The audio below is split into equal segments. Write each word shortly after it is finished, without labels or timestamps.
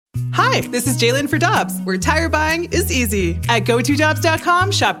Hi, this is Jalen for Dobbs, where tire buying is easy. At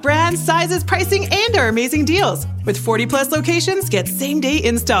GoToDobbs.com, shop brands, sizes, pricing, and our amazing deals. With 40-plus locations, get same-day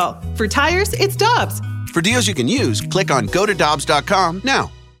install. For tires, it's Dobbs. For deals you can use, click on GoToDobbs.com now.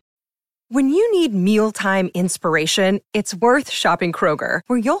 When you need mealtime inspiration, it's worth shopping Kroger,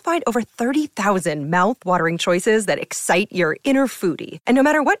 where you'll find over 30,000 mouth-watering choices that excite your inner foodie. And no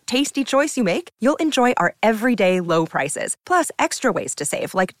matter what tasty choice you make, you'll enjoy our everyday low prices, plus extra ways to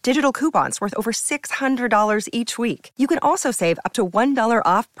save, like digital coupons worth over $600 each week. You can also save up to $1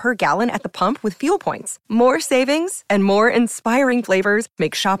 off per gallon at the pump with fuel points. More savings and more inspiring flavors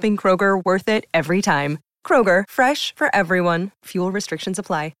make shopping Kroger worth it every time. Kroger, fresh for everyone. Fuel restrictions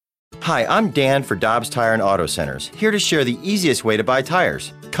apply. Hi, I'm Dan for Dobbs Tire and Auto Centers, here to share the easiest way to buy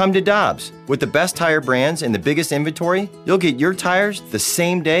tires. Come to Dobbs. With the best tire brands and the biggest inventory, you'll get your tires the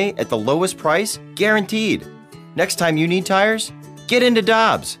same day at the lowest price, guaranteed. Next time you need tires, get into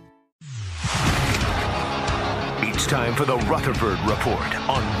Dobbs. It's time for the Rutherford Report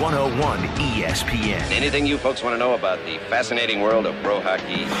on 101 ESPN. Anything you folks want to know about the fascinating world of pro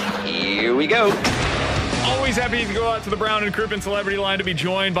hockey, here we go. Always happy to go out to the Brown and Crouppen Celebrity Line to be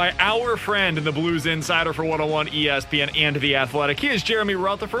joined by our friend and the Blues Insider for 101 ESPN and The Athletic. He is Jeremy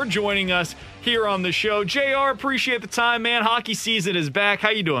Rutherford joining us here on the show. JR, appreciate the time, man. Hockey season is back.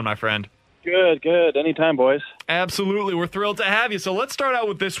 How you doing, my friend? Good. Anytime, boys. Absolutely. We're thrilled to have you. So let's start out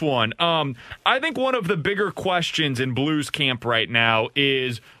with this one. I think one of the bigger questions in Blues camp right now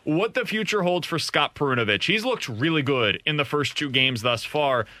is what the future holds for Scott Perunovich. He's looked really good in the first two games thus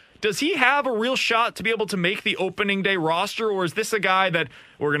far. Does he have a real shot to be able to make the opening day roster, or is this a guy that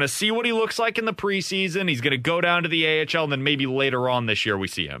we're going to see what he looks like in the preseason, he's going to go down to the AHL, and then maybe later on this year we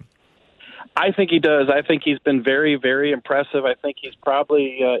see him? I think he does. I think he's been very, very impressive. I think he's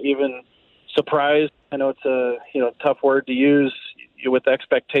probably even surprised. I know it's a tough word to use with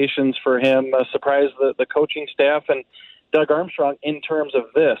expectations for him. Surprised the coaching staff and Doug Armstrong in terms of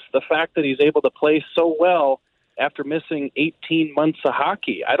this. The fact that he's able to play so well after missing 18 months of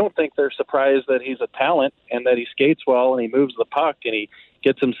hockey. I don't think they're surprised that he's a talent and that he skates well and he moves the puck and he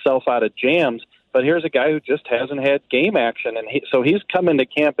gets himself out of jams. But here's a guy who just hasn't had game action. And so he's come into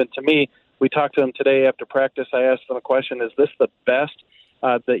camp. And to me, we talked to him today after practice. I asked him a question, is this the best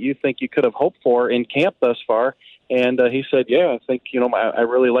that you think you could have hoped for in camp thus far? And he said, yeah, I think, I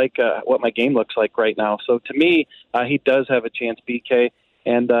really like what my game looks like right now. So to me, he does have a chance, BK.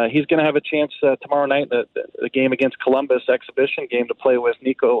 And he's going to have a chance tomorrow night, the game against Columbus, exhibition game, to play with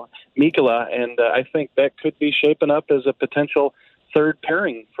Niko Mikkola. And I think that could be shaping up as a potential third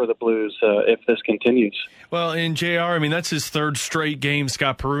pairing for the Blues if this continues. Well, in JR, that's his third straight game,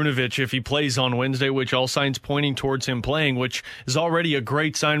 Scott Perunovich, if he plays on Wednesday, which all signs pointing towards him playing, which is already a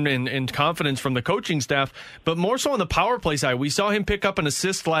great sign and confidence from the coaching staff. But more so on the power play side. We saw him pick up an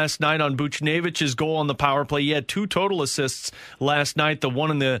assist last night on Buchnevich's goal on the power play. He had 2 total assists last night, the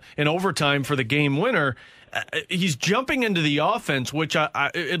one in overtime for the game winner. He's jumping into the offense, which,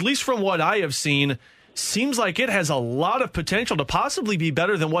 at least from what I have seen, seems like it has a lot of potential to possibly be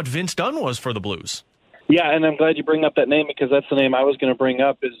better than what Vince Dunn was for the Blues. Yeah, and I'm glad you bring up that name because that's the name I was going to bring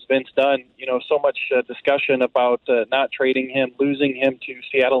up is Vince Dunn. So much discussion about not trading him, losing him to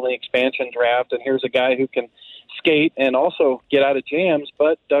Seattle in the expansion draft, and here's a guy who can skate and also get out of jams,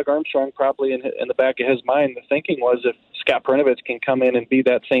 but Doug Armstrong probably in the back of his mind, the thinking was if Scott Perunovich can come in and be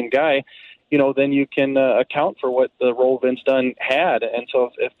that same guy, then you can account for what the role Vince Dunn had. And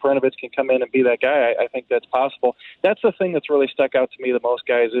so if Perunovich can come in and be that guy, I think that's possible. That's the thing that's really stuck out to me the most,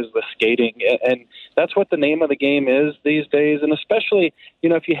 guys, is the skating. And that's what the name of the game is these days. And especially,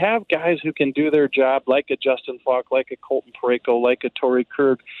 if you have guys who can do their job like a Justin Falk, like a Colton Parayko, like a Torrey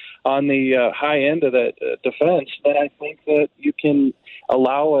Krug on the high end of that defense, then I think that you can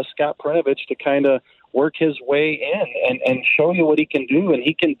allow a Scott Perunovich to kind of work his way in and show you what he can do. And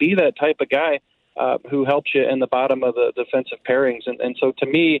he can be that type of guy who helps you in the bottom of the defensive pairings. And so to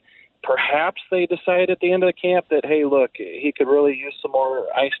me, perhaps they decide at the end of the camp that, hey, look, he could really use some more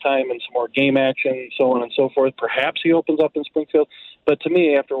ice time and some more game action, so on and so forth. Perhaps he opens up in Springfield. But to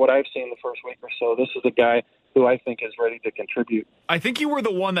me, after what I've seen the first week or so, this is a guy who I think is ready to contribute. I think you were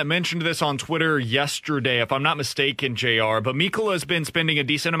the one that mentioned this on Twitter yesterday, if I'm not mistaken, JR, but Mikkola has been spending a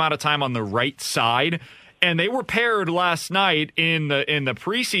decent amount of time on the right side, and they were paired last night in the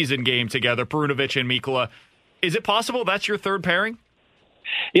preseason game together, Perunovich and Mikkola. Is it possible that's your third pairing?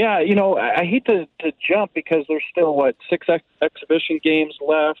 Yeah, I hate to jump because there's still, 6 exhibition games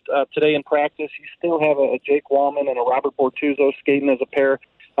left today in practice. You still have a Jake Wallman and a Robert Bortuzzo skating as a pair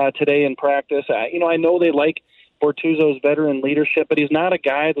today in practice. I know they like Bortuzzo's veteran leadership, but he's not a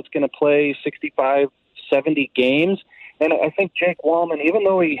guy that's going to play 65, 70 games. And I think Jake Wallman, even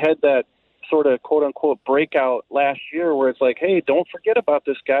though he had that sort of quote-unquote breakout last year where it's like, hey, don't forget about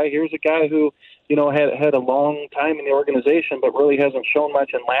this guy. Here's a guy who, had a long time in the organization but really hasn't shown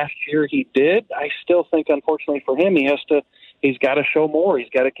much, and last year he did. I still think, unfortunately for him, he's got to show more. He's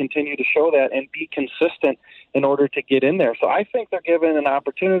got to continue to show that and be consistent in order to get in there. So I think they're given an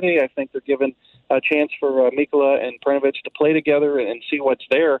opportunity. I think they're given a chance for Mikkola and Perunovich to play together and see what's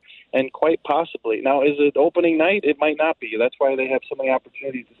there, and quite possibly. Now, is it opening night? It might not be. That's why they have so many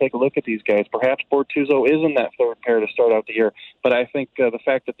opportunities to take a look at these guys. Perhaps Bortuzzo is in that third pair to start out the year, but I think the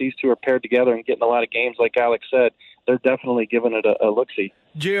fact that these two are paired together and getting a lot of games, like Alex said, they're definitely giving it a look-see.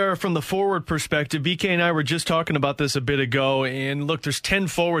 JR, from the forward perspective, BK and I were just talking about this a bit ago, and look, there's 10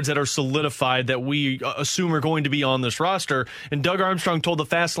 forwards that are solidified that we assume are going to be on this roster, and Doug Armstrong told the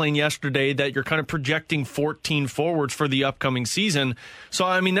Fast Lane yesterday that you're kind of projecting 14 forwards for the upcoming season. So,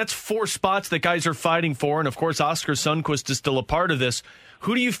 I mean, that's 4 spots that guys are fighting for, and of course, Oskar Sundqvist is still a part of this.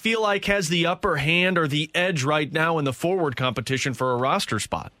 Who do you feel like has the upper hand or the edge right now in the forward competition for a roster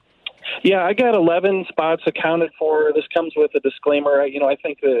spot? Yeah, I got 11 spots accounted for. This comes with a disclaimer. I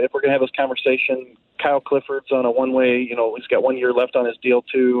think that if we're going to have this conversation, Kyle Clifford's on a one-way, he's got 1 year left on his deal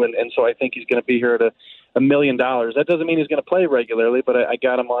too, and so I think he's going to be here at $1 million. That doesn't mean he's going to play regularly, but I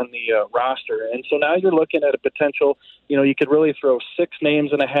got him on the roster. And so now you're looking at a potential, you could really throw 6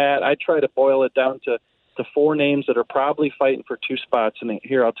 names in a hat. I try to boil it down to 4 names that are probably fighting for 2 spots. And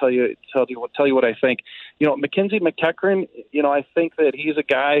here, I'll tell you what I think. Mackenzie McEachern, I think that he's a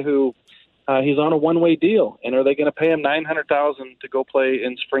guy who he's on a one-way deal. And are they going to pay him $900,000 to go play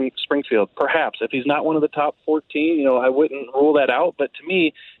in Springfield? Perhaps. If he's not one of the top 14, I wouldn't rule that out. But to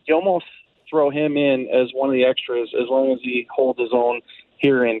me, you almost throw him in as one of the extras as long as he holds his own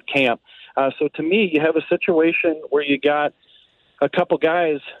here in camp. So to me, you have a situation where you got a couple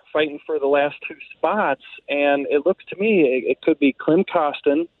guys fighting for the last 2 spots, and it looks to me it could be Klim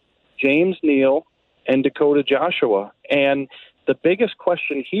Kostin, James Neal, and Dakota Joshua. And the biggest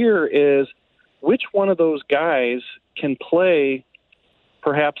question here is which one of those guys can play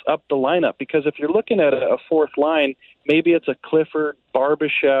perhaps up the lineup? Because if you're looking at a fourth line, maybe it's a Clifford,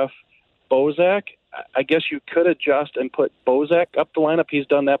 Barbashev, Bozak. I guess you could adjust and put Bozak up the lineup. He's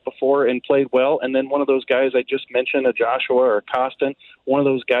done that before and played well. And then one of those guys I just mentioned, a Joshua or a Kostin, one of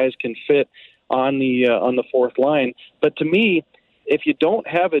those guys can fit on the fourth line. But to me, if you don't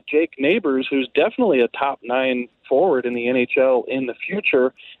have a Jake Neighbors, who's definitely a top 9 forward in the NHL in the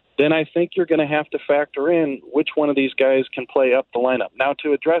future, then I think you're going to have to factor in which one of these guys can play up the lineup. Now,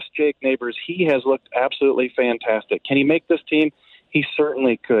 to address Jake Neighbors, he has looked absolutely fantastic. Can he make this team? He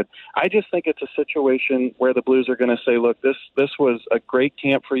certainly could. I just think it's a situation where the Blues are going to say, look, this was a great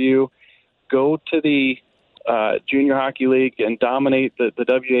camp for you. Go to the Junior Hockey League and dominate the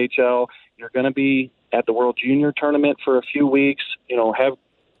WHL. You're going to be at the World Junior Tournament for a few weeks. Have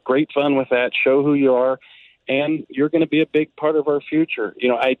great fun with that. Show who you are. And you're going to be a big part of our future.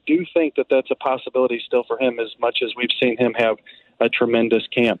 I do think that that's a possibility still for him, as much as we've seen him have a tremendous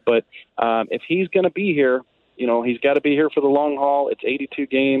camp. But if he's going to be here, he's got to be here for the long haul. It's 82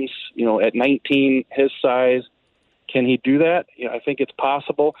 games, at 19, his size. Can he do that? I think it's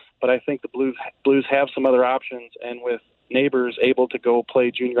possible, but I think the Blues have some other options. And with Neighbors able to go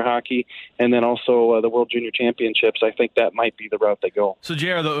play junior hockey and then also the World Junior Championships, I think that might be the route they go. So,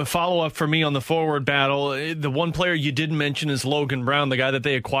 JR, the follow-up for me on the forward battle, the one player you didn't mention is Logan Brown, the guy that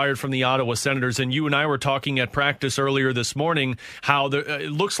they acquired from the Ottawa Senators. And you and I were talking at practice earlier this morning how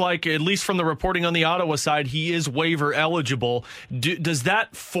it looks like, at least from the reporting on the Ottawa side, he is waiver eligible. Does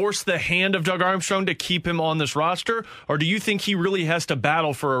that force the hand of Doug Armstrong to keep him on this roster, or do you think he really has to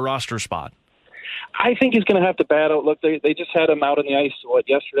battle for a roster spot? I think he's going to have to battle. Look, they just had him out on the ice,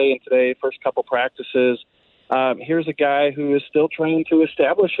 yesterday and today, first couple practices. Here's a guy who is still trying to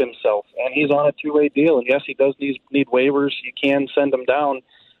establish himself, and he's on a 2-way deal. And yes, he does need waivers. You can send him down.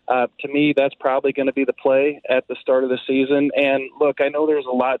 To me, that's probably going to be the play at the start of the season. And look, I know there's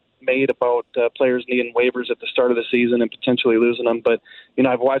a lot made about players needing waivers at the start of the season and potentially losing them. But,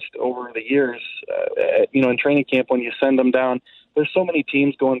 I've watched over the years, in training camp when you send them down, there's so many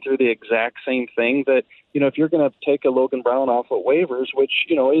teams going through the exact same thing that, if you're going to take a Logan Brown off of waivers, which,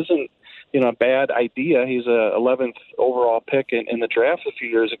 isn't, a bad idea. He's a 11th overall pick in the draft a few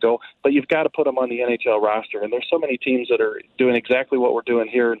years ago, but you've got to put him on the NHL roster. And there's so many teams that are doing exactly what we're doing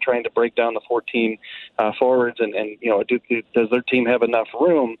here and trying to break down the 14 forwards. And does their team have enough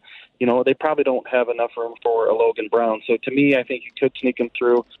room? They probably don't have enough room for a Logan Brown. So to me, I think you could sneak him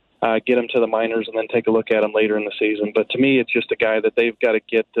through. get him to the minors, and then take a look at him later in the season. But to me, it's just a guy that they've got to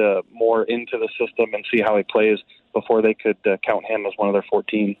get more into the system and see how he plays before they could count him as one of their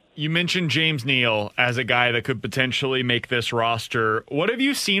 14. You mentioned James Neal as a guy that could potentially make this roster. What have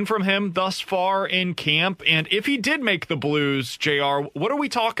you seen from him thus far in camp? And if he did make the Blues, JR, what are we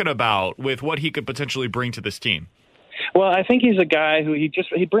talking about with what he could potentially bring to this team? Well, I think he's a guy who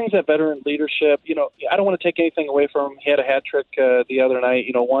he brings that veteran leadership. I don't want to take anything away from him. He had a hat trick the other night.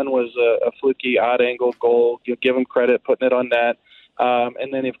 One was a fluky, odd angle goal. Give him credit putting it on net.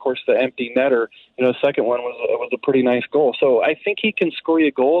 And then, of course, the empty netter. The second one was a pretty nice goal. So I think he can score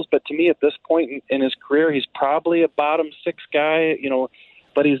you goals. But to me, at this point in his career, he's probably a bottom six guy.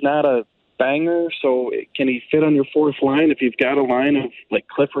 But he's not a banger. So can he fit on your fourth line if you've got a line of like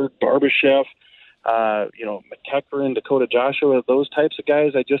Clifford, Barbashev, McEachran, Dakota Joshua, those types of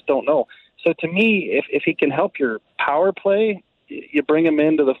guys? I just don't know. So to me, if he can help your power play, you bring him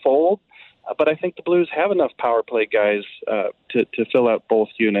into the fold. But I think the Blues have enough power play guys to fill out both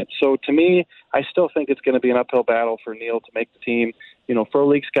units. So to me, I still think it's going to be an uphill battle for Neal to make the team.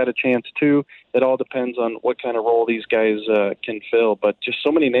 Frolik's got a chance too. It all depends on what kind of role these guys can fill. But just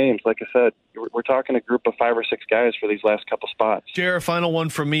so many names. Like I said, we're talking a group of 5 or 6 guys for these last couple spots. Jared, final one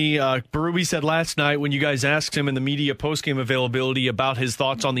from me. Berube said last night when you guys asked him in the media postgame availability about his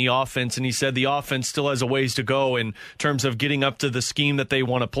thoughts on the offense, and he said the offense still has a ways to go in terms of getting up to the scheme that they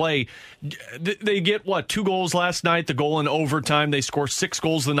want to play. They get, 2 goals last night, the goal in overtime. They score 6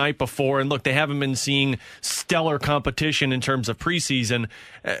 goals the night before. And look, they haven't been seeing stellar competition in terms of preseason.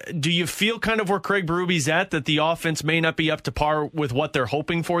 Do you feel kind of where Craig Berube's at, that the offense may not be up to par with what they're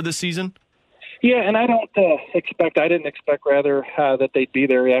hoping for this season? Yeah, and I didn't expect that they'd be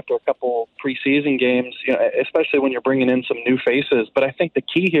there after a couple preseason games, especially when you're bringing in some new faces. But I think the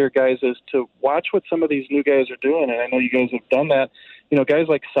key here, guys, is to watch what some of these new guys are doing. And I know you guys have done that. Guys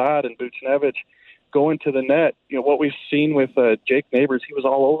like Saad and Buchnevich going to the net. What we've seen with Jake Neighbors, he was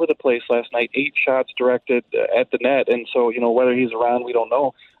all over the place last night, 8 shots directed at the net. And so, whether he's around, we don't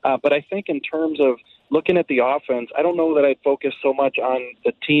know. But I think in terms of looking at the offense, I don't know that I'd focus so much on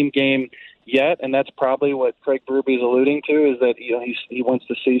the team game yet, and that's probably what Craig Berube is alluding to, is that he wants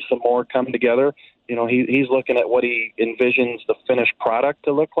to see some more come together. He's looking at what he envisions the finished product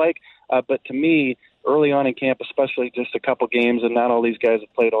to look like. But to me, early on in camp, especially just a couple games, and not all these guys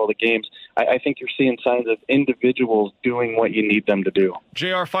have played all the games, I think you're seeing signs of individuals doing what you need them to do.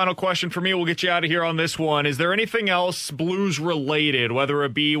 JR, final question for me. We'll get you out of here on this one. Is there anything else Blues-related, whether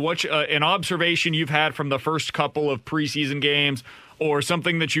it be an observation you've had from the first couple of preseason games or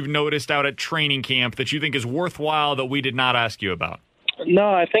something that you've noticed out at training camp that you think is worthwhile that we did not ask you about?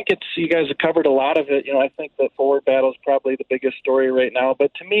 No, I think you guys have covered a lot of it. I think the forward battle is probably the biggest story right now.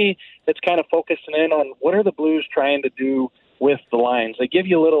 But to me, it's kind of focusing in on what are the Blues trying to do with the lines. They give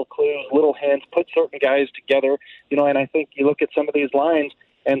you little clues, little hints, put certain guys together, and I think you look at some of these lines,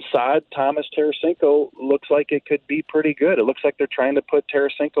 and Saad, Thomas, Tarasenko looks like it could be pretty good. It looks like they're trying to put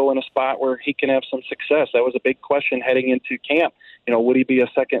Tarasenko in a spot where he can have some success. That was a big question heading into camp. Would he be a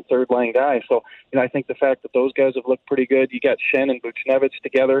second, third line guy? So, I think the fact that those guys have looked pretty good. You got Schenn and Buchnevich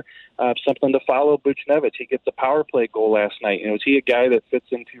together, something to follow Buchnevich. He gets a power play goal last night. Is he a guy that fits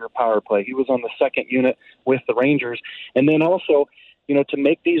into your power play? He was on the second unit with the Rangers. And then also, to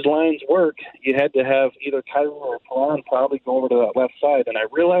make these lines work, you had to have either Kyrou or Perron probably go over to that left side. And I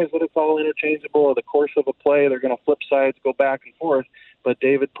realize that it's all interchangeable. Over the course of a play, they're going to flip sides, go back and forth. But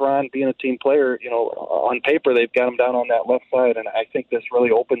David Perron, being a team player, on paper, they've got him down on that left side. And I think this really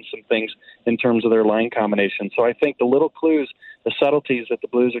opens some things in terms of their line combination. So I think the little clues, the subtleties that the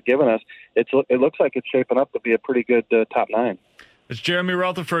Blues are giving us, it looks like it's shaping up to be a pretty good top 9. It's Jeremy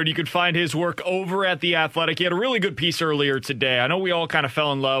Rutherford. You can find his work over at The Athletic. He had a really good piece earlier today. I know we all kind of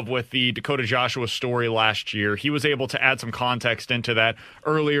fell in love with the Dakota Joshua story last year. He was able to add some context into that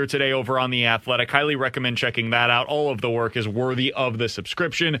earlier today over on The Athletic. Highly recommend checking that out. All of the work is worthy of the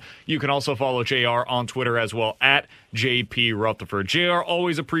subscription. You can also follow JR on Twitter as well, at JP Rutherford. JR,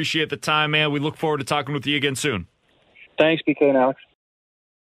 always appreciate the time, man. We look forward to talking with you again soon. Thanks, BK and Alex.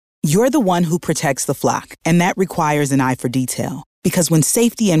 You're the one who protects the flock, and that requires an eye for detail. Because when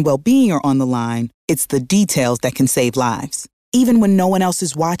safety and well-being are on the line, it's the details that can save lives. Even when no one else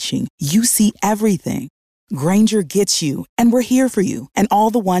is watching, you see everything. Grainger gets you, and we're here for you, and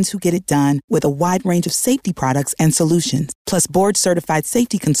all the ones who get it done with a wide range of safety products and solutions, plus board-certified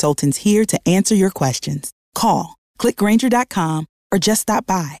safety consultants here to answer your questions. Call, click Grainger.com, or just stop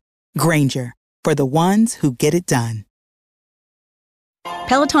by. Grainger, for the ones who get it done.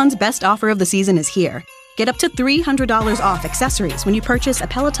 Peloton's best offer of the season is here. Get up to $300 off accessories when you purchase a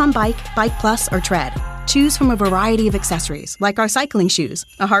Peloton Bike, Bike Plus, or Tread. Choose from a variety of accessories, like our cycling shoes,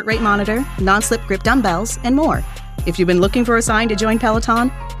 a heart rate monitor, non-slip grip dumbbells, and more. If you've been looking for a sign to join Peloton,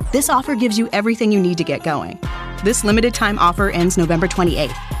 this offer gives you everything you need to get going. This limited time offer ends November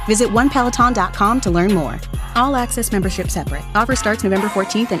 28th. Visit onepeloton.com to learn more. All access membership separate. Offer starts November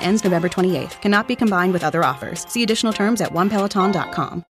 14th and ends November 28th. Cannot be combined with other offers. See additional terms at onepeloton.com.